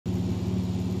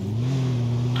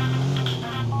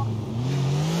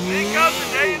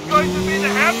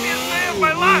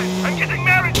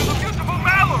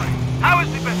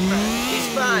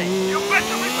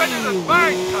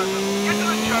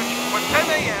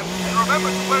man. And remember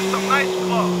to wear some nice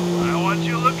clothes. I want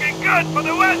you looking good for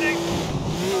the wedding.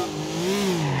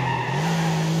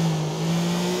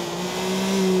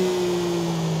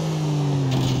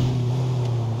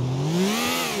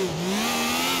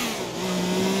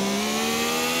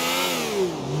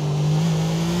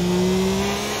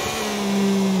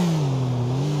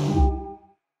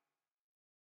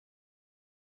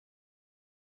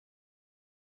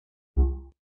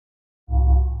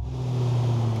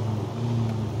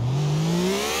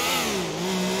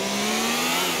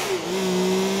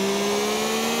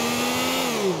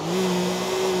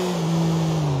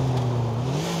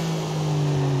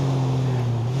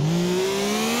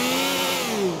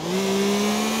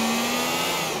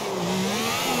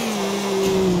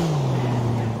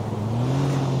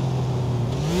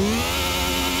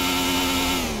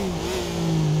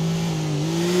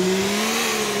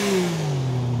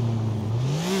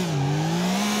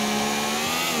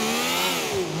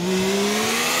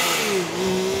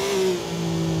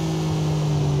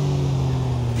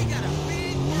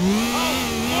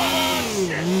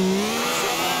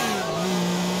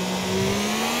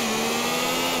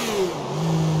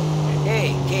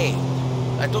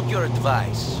 Your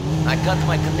advice. I cut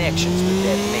my connections with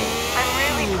that man. I'm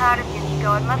really proud of you,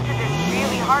 Niko. It must have been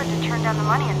really hard to turn down the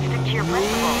money and stick to your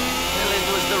principles. Well, it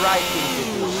was the right thing to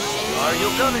do. Are you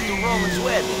coming to Roman's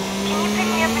wedding? Can you pick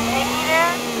me up and take me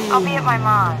there? I'll be at my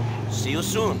mom's. See you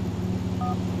soon.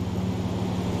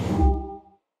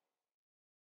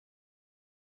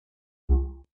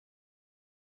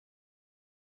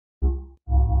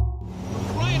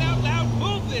 For crying out loud,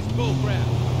 move this bullcrap!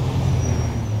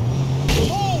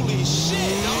 Holy shit!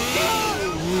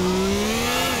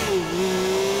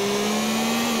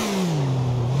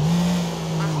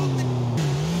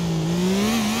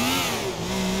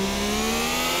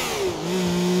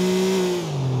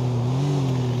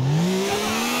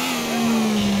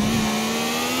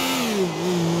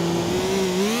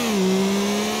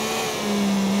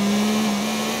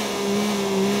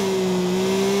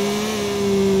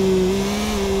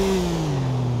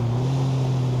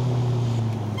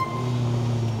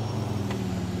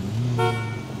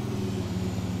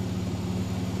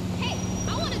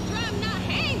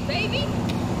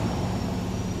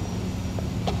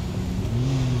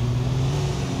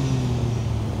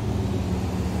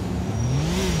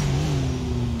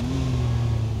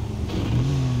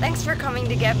 Thanks for coming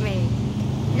to get me.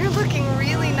 You're looking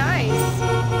really nice.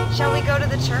 Shall we go to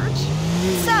the church?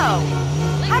 So,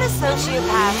 how do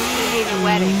sociopaths behave at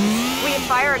weddings? Will you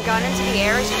fire a gun into the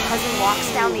air as your cousin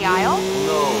walks down the aisle?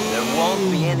 No, there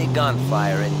won't be any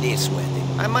gunfire at this wedding.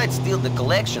 I might steal the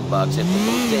collection box if the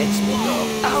mood takes me,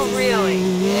 though. Oh, really?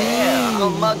 Yeah,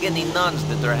 I'll mug any nuns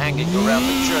that are hanging around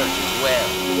the church as well.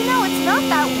 You know, it's not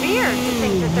that weird to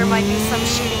think that there might be some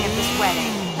shooting at this wedding.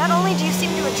 Not only do you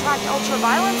seem to attract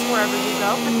ultra-violence wherever you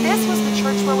go, but this was the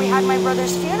church where we had my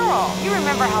brother's funeral. You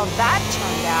remember how that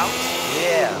turned out?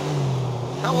 Yeah.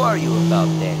 How are you about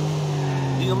that?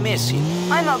 Do you miss him?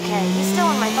 I'm okay. He's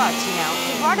still in my thoughts, you know.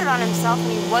 He brought it on himself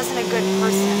and he wasn't a good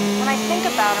person. When I think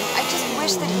about him, I just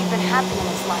wish that he'd been happy in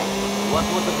his life. What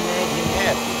would have made him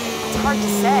happy? It's hard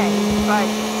to say, but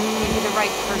maybe the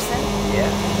right person? Yeah.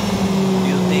 Do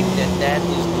you think that that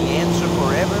is the answer for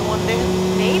everyone then?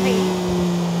 Maybe.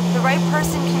 The right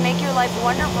person can make your life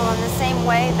wonderful in the same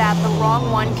way that the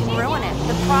wrong one can ruin it.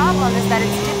 The problem is that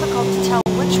it's difficult to tell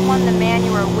which one the man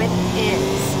you are with is.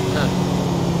 Huh.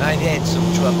 I've had some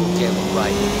trouble telling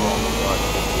right and wrong apart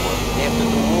before. After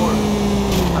the war,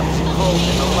 I was involved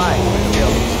in a life I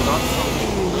felt was not for me.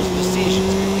 Those decisions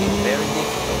became very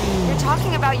difficult. You're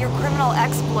talking about your criminal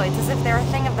exploits as if they're a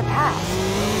thing of the past.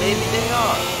 Well, maybe they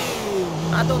are.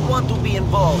 I don't want to be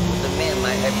involved with the men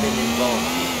I have been involved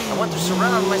with. I want to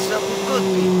surround myself with good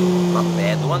people, not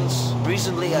bad ones.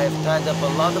 Recently, I have tied up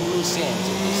a lot of loose ends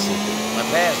in this city. My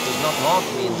past does not haunt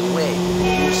me in the way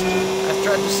it used to. I've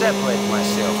tried to separate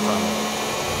myself from it.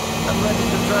 I'm ready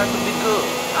to try to be good.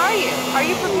 Are you? Are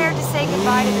you prepared to say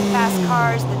goodbye to the fast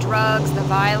cars, the drugs, the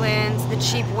violence, the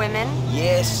cheap women?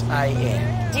 Yes, I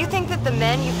am. Do you think that the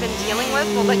men you've been dealing with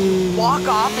will let you walk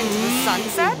off into the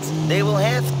sunset? They will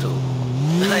have to.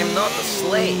 I'm not a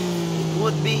slave. It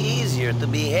would be easier to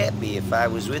be happy if I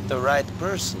was with the right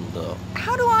person, though.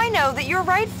 How do I know that you're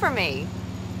right for me?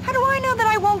 How do I know that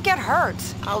I won't get hurt?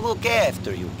 I'll look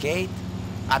after you, Kate.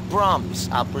 I promise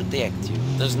I'll protect you.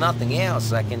 There's nothing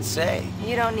else I can say.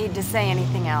 You don't need to say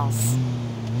anything else.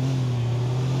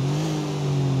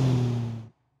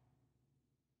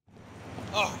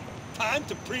 Oh, time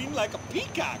to preen like a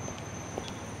peacock.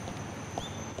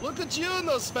 Look at you in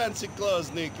those fancy clothes,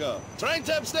 Niko. Trying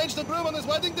to upstage the groom on his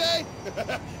wedding day?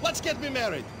 Let's get me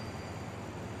married.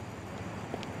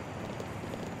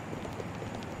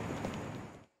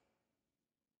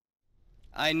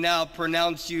 I now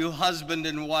pronounce you husband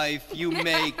and wife. You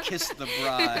may kiss the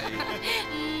bride.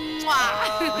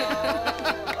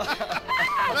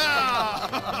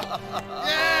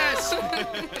 Yes!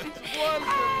 Okay.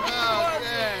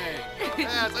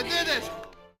 Yes, I did it!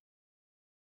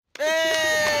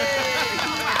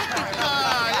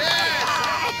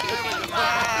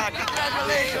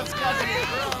 Congratulations, cousin.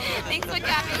 Thanks for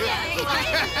coming.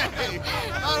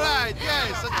 All right,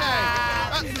 yes, okay.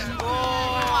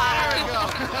 There we go.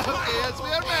 Okay, yes, we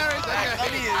are married. Okay.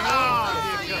 Come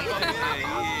here.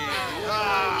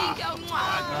 Niko,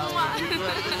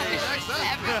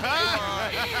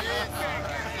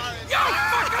 You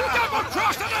fucking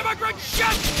double-crossing immigrant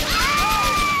shit!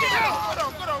 Go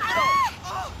down.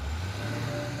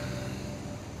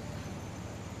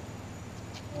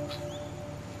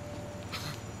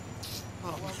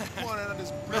 Oh, come on out of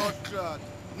this blood clot.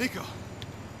 Niko.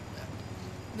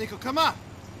 Niko, come on.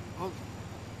 Oh.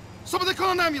 Somebody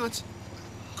call an ambulance.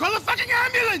 Call the fucking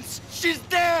ambulance! She's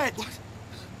dead! What?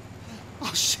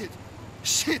 Oh, shit.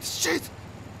 Shit. She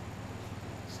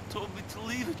told me to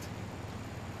leave it.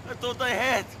 I thought I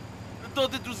had. I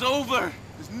thought it was over.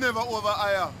 It's never over,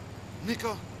 Aya.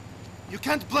 Niko, you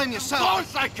can't blame yourself. Of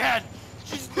course I can!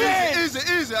 She's dead!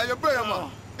 Easy. Are you brave,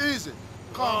 man? Easy.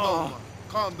 Calm down, man.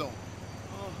 Calm down.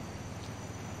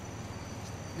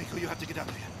 Niko, you have to get out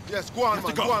of here. Yes, go on,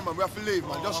 man. go. Go on, man. We have to leave,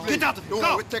 man. Just leave. Get out of here. Don't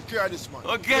Go. worry, we take care of this, man.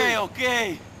 Okay, Leave.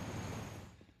 okay.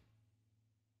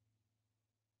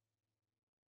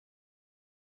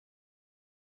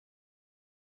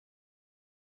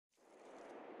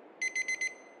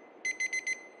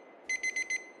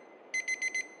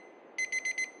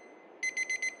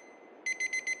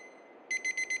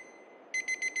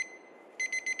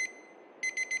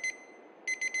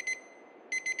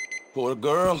 Poor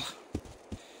girl.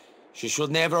 She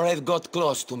should never have got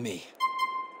close to me.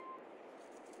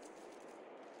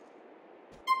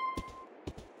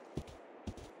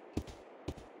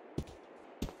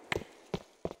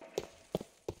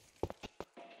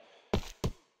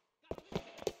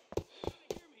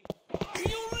 Are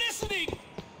you listening?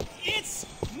 It's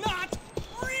not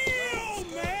real,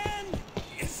 man!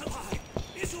 It's a lie.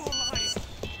 It's all lies.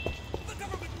 The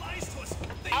government lies to us.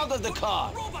 They Out of the put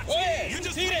car. robots Hey, in. you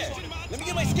just see that? Let me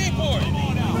get my skateboard. Come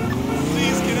on out.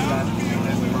 Please get out.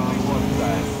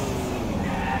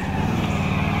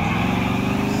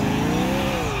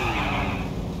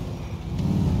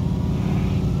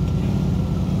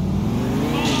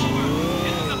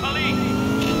 It's the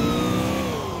police.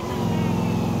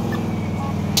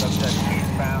 Subject is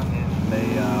found in the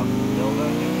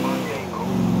building in Montego.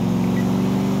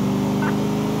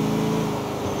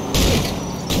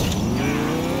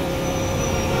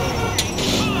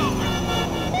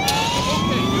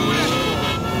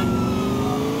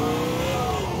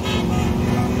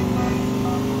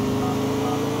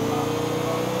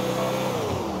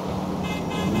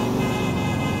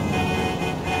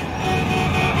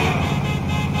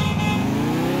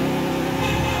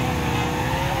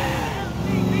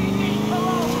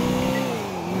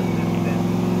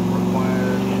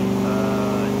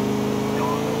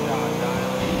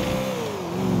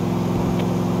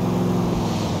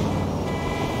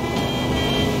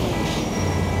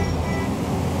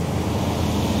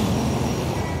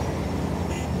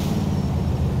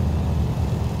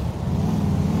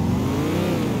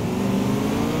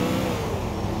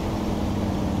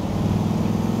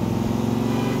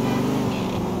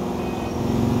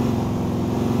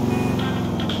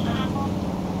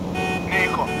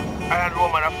 Niko, I had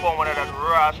Roman a phone one of that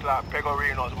Rockstar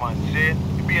Pegorinos, man. See?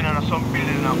 He being in some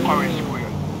building in Curry Square.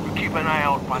 We keep an eye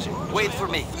out, man. Wait for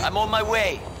me. I'm on my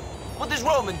way. What is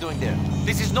Roman doing there?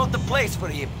 This is not the place for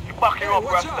him. You back him up,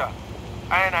 Rockstar.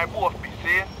 I and I both be,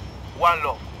 see? One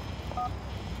love.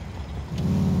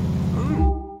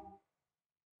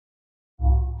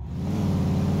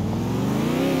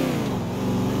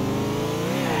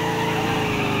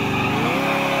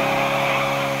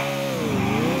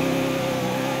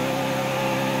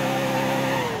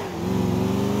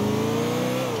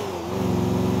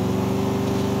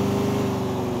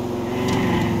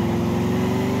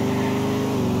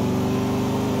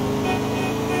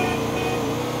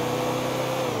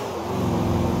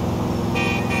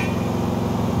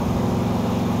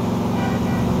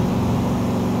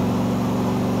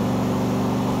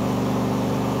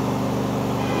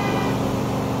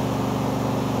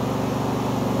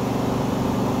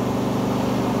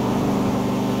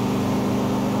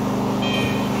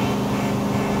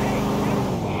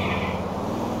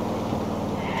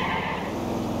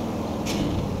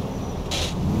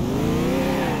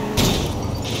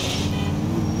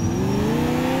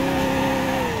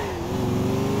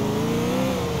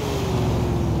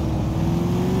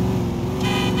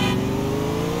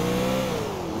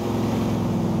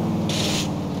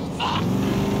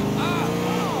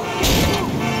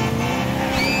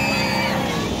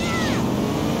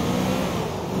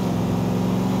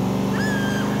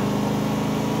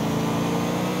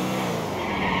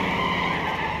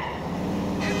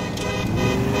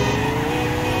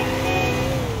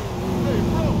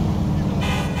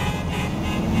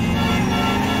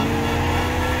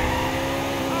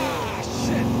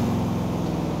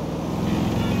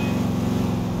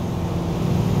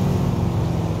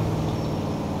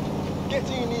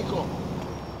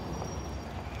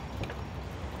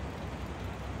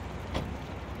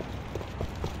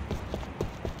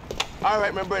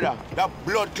 Alright, my brother. That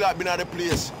blood clot been at the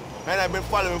place. And I've been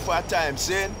following for a time,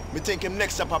 see? Me think him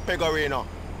next up at Pegorino.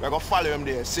 We're gonna follow him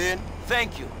there, see?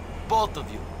 Thank you, both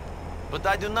of you. But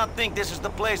I do not think this is the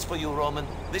place for you, Roman.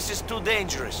 This is too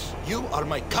dangerous. You are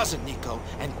my cousin, Niko,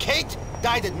 and Kate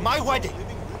died at my wedding.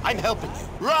 I'm helping you.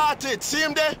 Rot it! See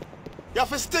him there? You have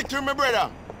to stick to him, my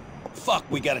brother. Fuck,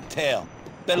 we got a tail.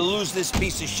 Better lose this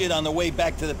piece of shit on the way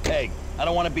back to the peg. I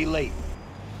don't want to be late.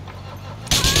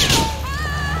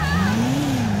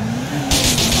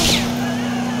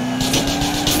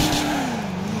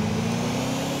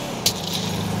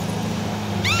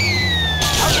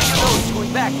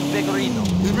 Back to Pegorino.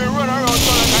 He's been running around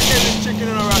town like an endless chicken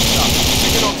in a Rockstar.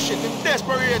 Picking up shit, he's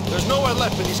desperate. There's nowhere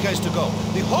left for these guys to go.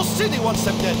 The whole city wants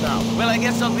them dead now. Well, I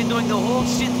guess I'll be doing the whole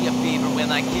city a favor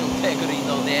when I kill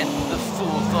Pegorino then. The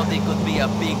fool thought he could be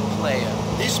a big player.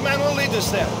 This man will lead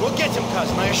us there. We'll get him,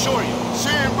 cousin, I assure you.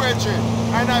 See him, brethren,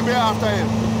 and I'll be after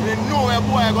him. There ain't no way a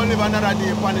boy gonna live another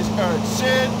day upon this earth. See?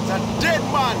 It's a dead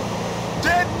man.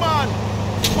 Dead man.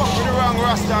 Fuck with the wrong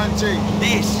Rasta and thing.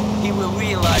 This, he will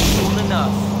realize soon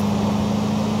enough.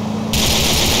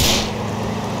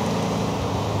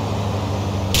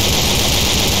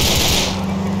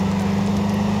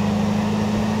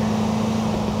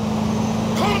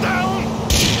 Calm down!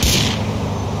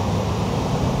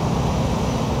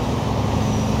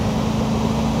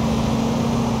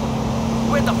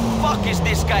 Where the fuck is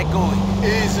this guy going?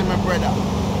 Easy, my brother.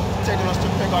 Taking us to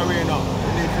Pegorino.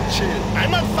 We need to chill. I'm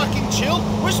not fucking chill.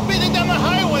 We're speeding down the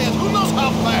highway and who knows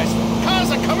how fast. Cars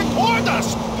are coming toward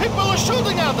us. People are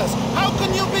shooting at us. How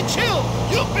can you be chill?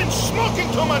 You've been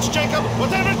smoking too much, Jacob.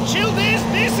 Whatever chilled is,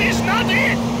 this is not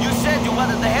it. You said you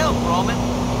wanted to help, Roman.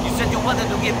 You said you wanted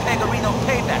to give Pegorino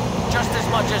payback, just as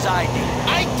much as I did.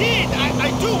 I did.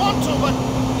 I do want to, but,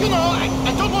 you know,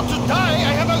 I don't want to die.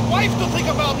 I have a wife to think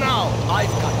about now. I've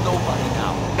got nobody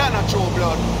now. That's not true,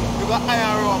 blood. You got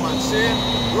iron Roman, see?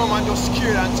 Roman just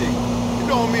scared and thing. You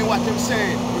don't mean what him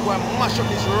saying. We're going to mash up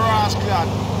this rascal.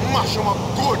 Mash him up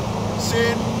good. See?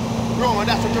 Roman,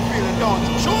 that's what you're feeling, don't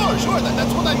you? Sure.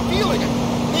 That's what I'm feeling.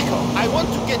 Niko, I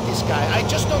want to get this guy. I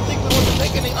just don't think we want to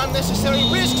take any unnecessary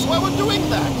risks while we're doing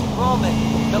that. Roman,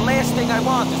 the last thing I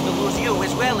want is to lose you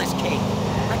as well as Kate.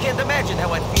 I can't imagine how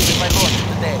I'd feel if I lost you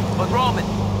today. But Roman,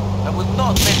 I would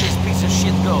not let this piece of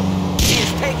shit go. He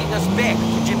is taking us back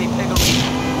to Jimmy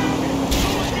Pegorino.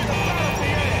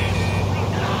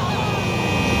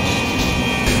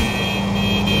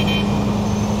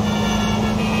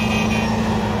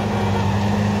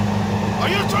 Are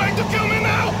you trying to kill me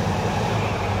now?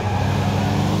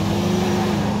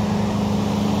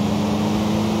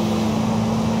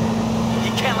 He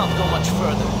cannot go much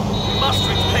further. We must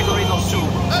reach Pegorino soon.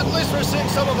 At least we're seeing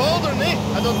some of Alderney.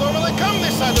 I don't normally come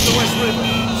this side of the West River.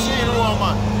 See,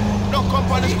 Roman, don't come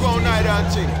on this ground neither and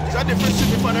thing. It's a different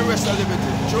city from the rest of Liberty.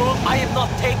 True? I am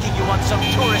not taking you on some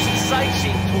tourist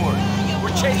sightseeing tour.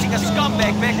 We're chasing a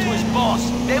scumbag back to his boss.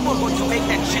 Then we're going to make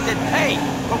that shithead pay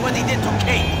for what he did to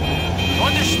Kate.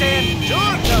 Understand?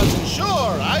 Sure, cousin,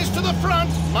 sure. Eyes to the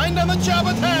front, mind on the job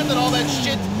at hand and all that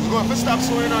shit. We're going to stop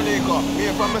swimming on Niko. Me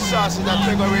and from Mrs that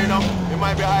Pegorino, we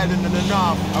might be hiding in the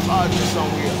north of Alderney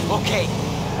somewhere. Okay,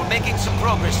 we're making some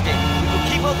progress then. We will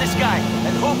keep on this guy,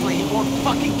 and hopefully he won't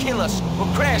fucking kill us or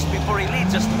crash before he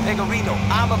leads us to Pegorino.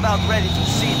 I'm about ready to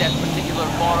see that particular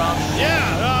moron.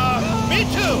 Yeah, me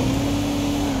too.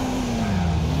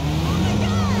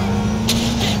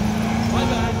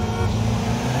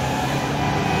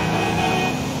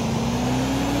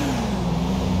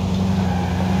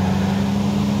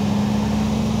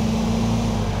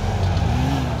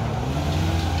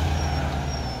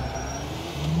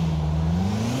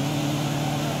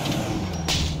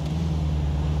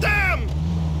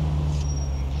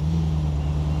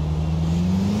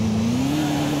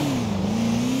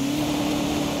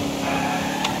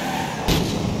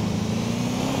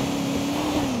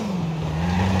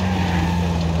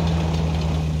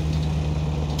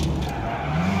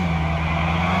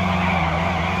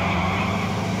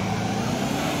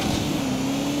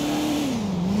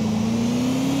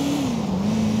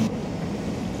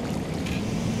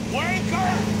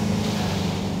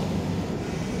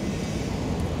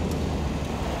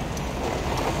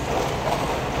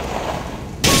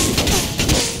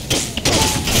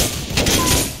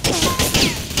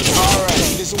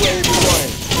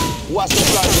 What's the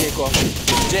plan, Niko?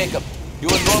 Jacob, you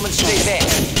and Roman stay back.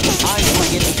 I'm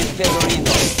going in to get Pegorino.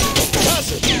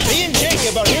 Cousin, me and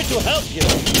Jacob are here to help you.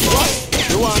 What?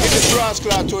 You want to get this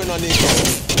rascal to in on Niko?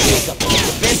 Jacob,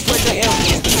 the best way to help me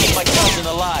is to keep my cousin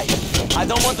alive. I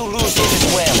don't want to lose him as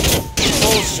well.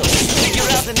 Also, figure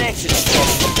out an exit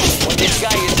strategy. When this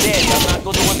guy is dead, I'm not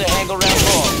going to want to hang around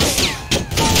long.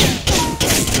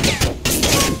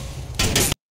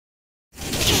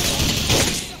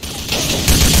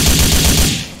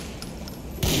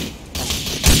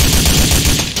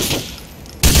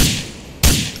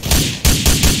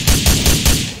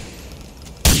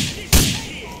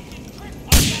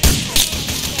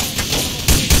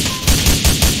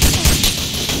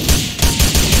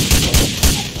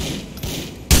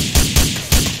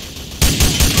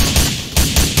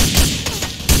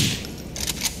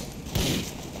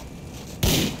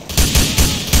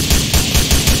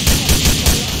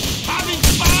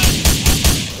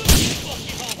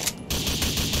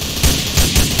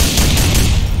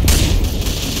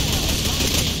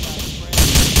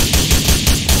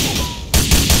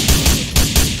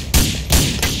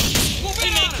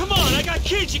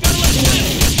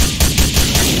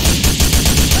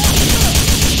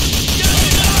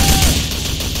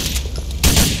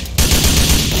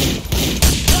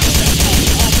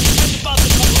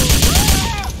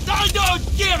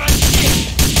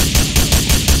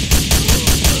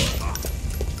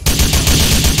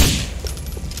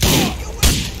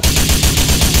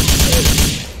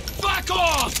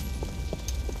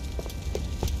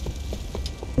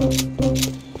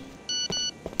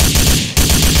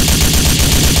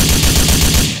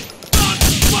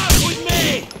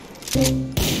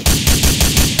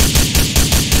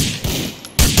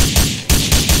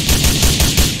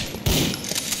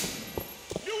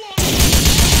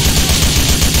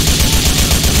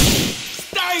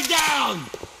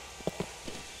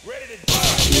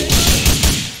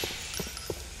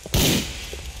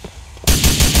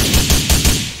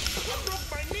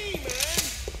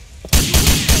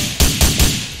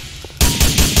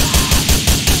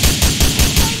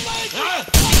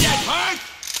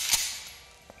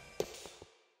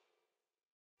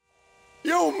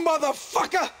 You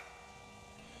motherfucker!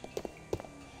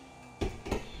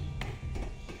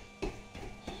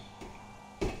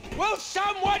 Will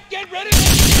someone get rid of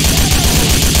this?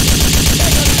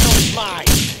 Mine.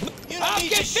 I'll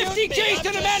give 50 G's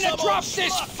to the man that drops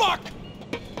this fuck!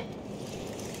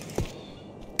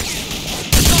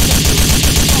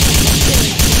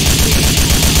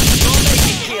 Don't make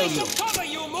me kill you. Cover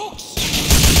you, mooks!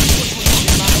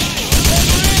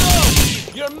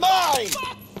 You're mine!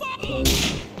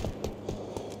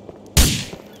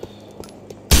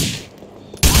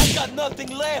 I got nothing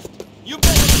left. You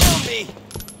better kill me.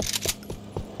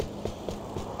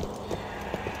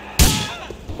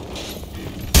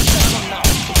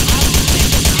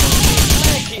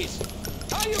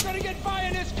 How you gonna get by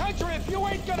in this country if you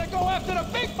ain't gonna go after the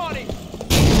big money?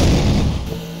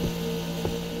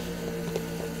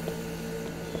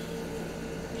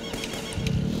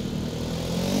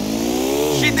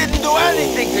 She didn't do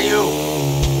anything to you.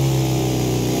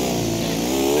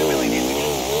 They really need to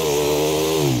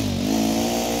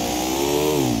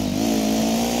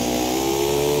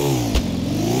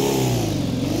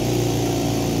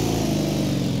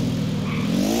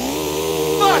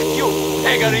Fuck you,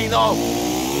 Pegarino!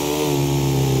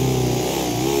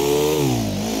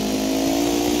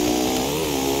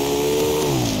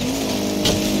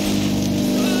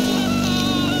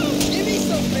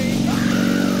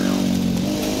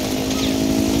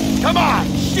 Come on,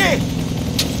 shit!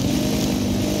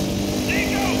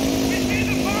 Niko, we see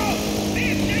the boat! Me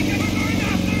and Jacob are going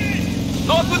after it!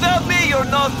 Not without me, you're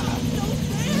not!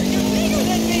 You're bigger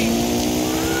than me!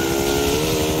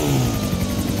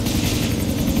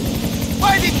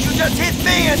 Why didn't you just hit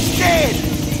me instead?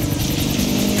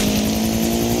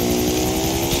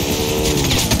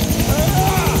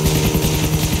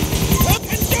 You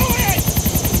can do it!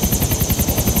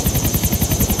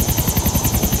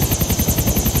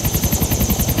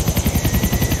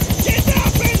 Get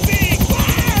up and be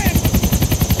climb!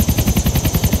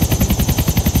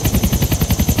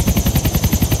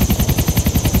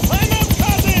 Climb up,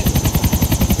 cousin!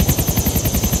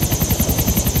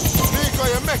 Niko,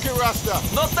 you make it, Rasta.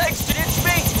 No thanks to this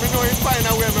me. Me know you find a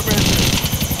way, my baby.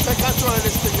 Take control of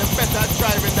this thing. You're better at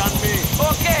driving than me.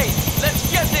 Okay, let's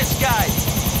get this guy.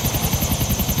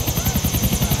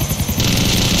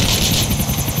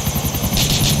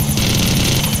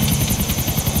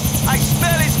 I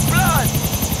smell his blood.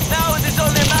 Now it is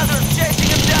only a matter of chasing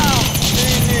him down.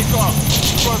 See, Niko.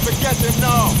 You're going to get him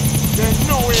now. There's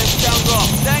no way he can go.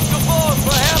 Thank you both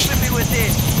for helping me with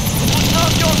this. It was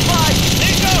not your fight.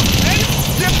 Niko!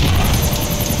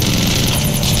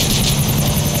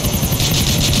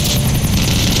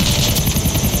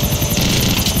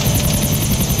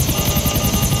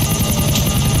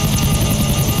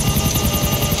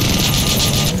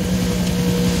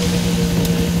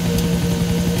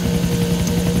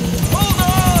 Hold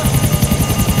on!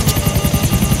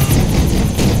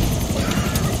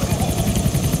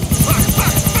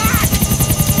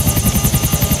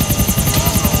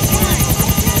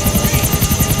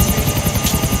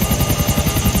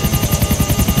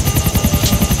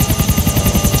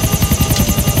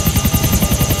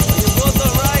 You both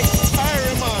all right?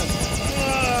 Iron Man.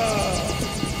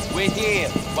 Wait here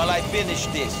while I finish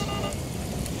this.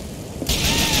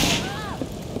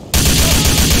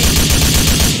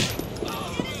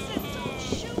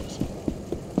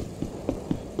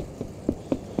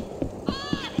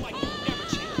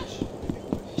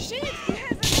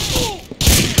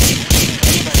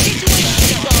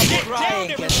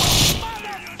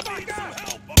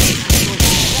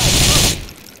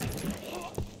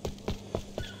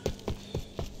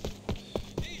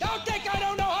 Don't think I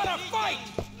don't know how to fight!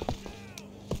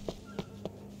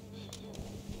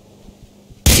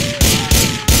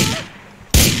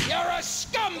 You're a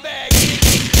scumbag!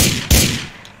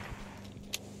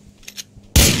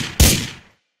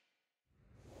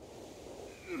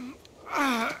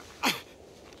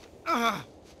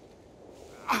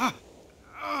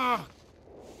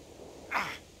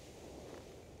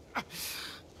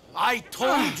 I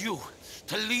told you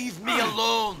to leave me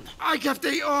alone. I got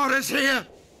the orders here!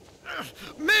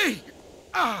 Me!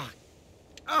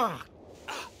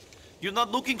 You're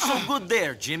not looking so good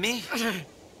there, Jimmy.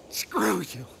 Screw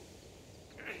you!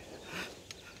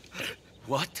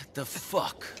 What the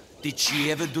fuck did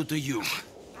she ever do to you?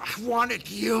 I wanted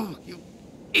you, you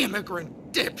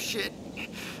immigrant dipshit!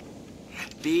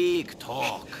 Big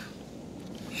talk.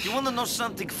 You want to know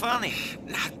something funny?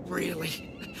 Not really.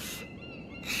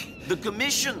 The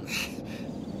Commission,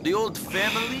 the old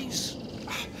families.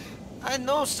 I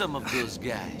know some of those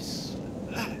guys.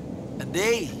 And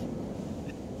they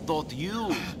thought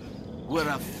you were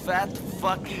a fat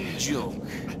fucking joke.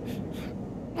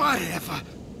 Whatever.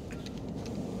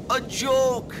 A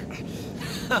joke!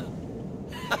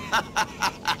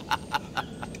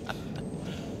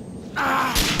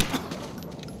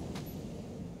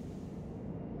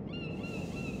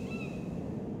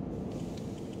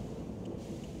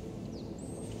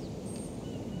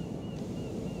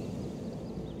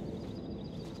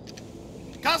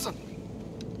 Cousin!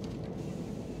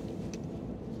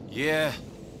 Yeah.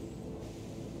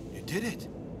 You did it.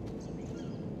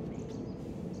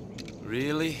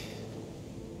 Really?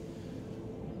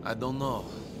 I don't know.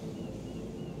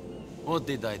 What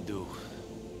did I do?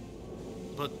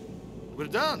 But we're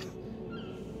done.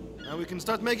 Now we can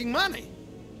start making money.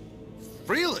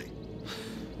 Freely.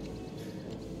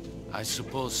 I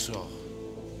suppose so.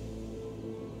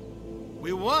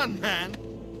 We won, man.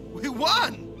 We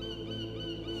won!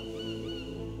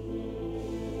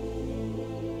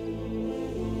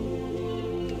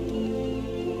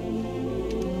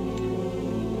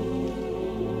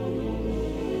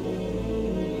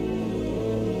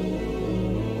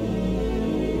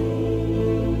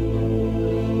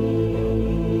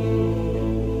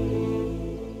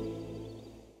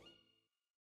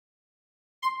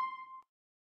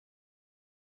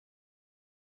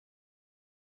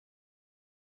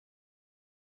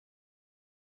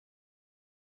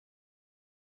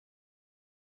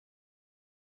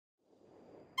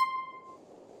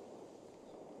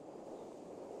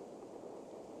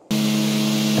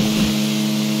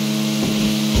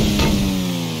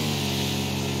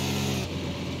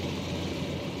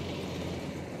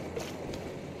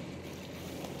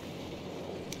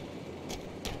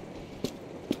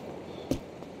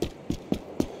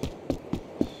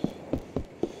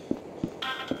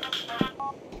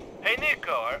 Hey,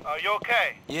 Niko, are you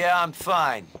okay? Yeah, I'm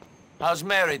fine. How's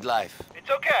married life? It's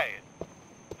okay.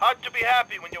 Hard to be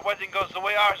happy when your wedding goes the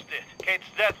way ours did. Kate's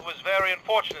death was very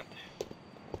unfortunate.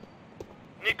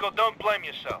 Niko, don't blame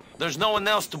yourself. There's no one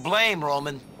else to blame,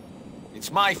 Roman. It's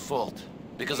my fault.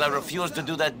 Because I refused to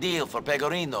do that deal for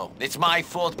Pegorino. It's my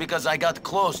fault because I got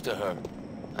close to her.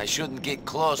 I shouldn't get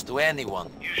close to anyone.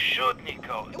 You should,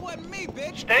 Niko. It wasn't me,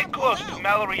 bitch. Stay close to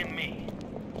Mallory and me.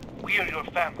 We are your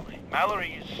family.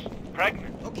 Mallory is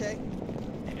pregnant. Okay.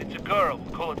 If it's a girl,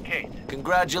 we'll call it Kate.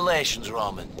 Congratulations,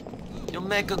 Roman. You'll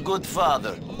make a good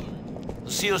father.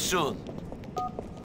 See you soon.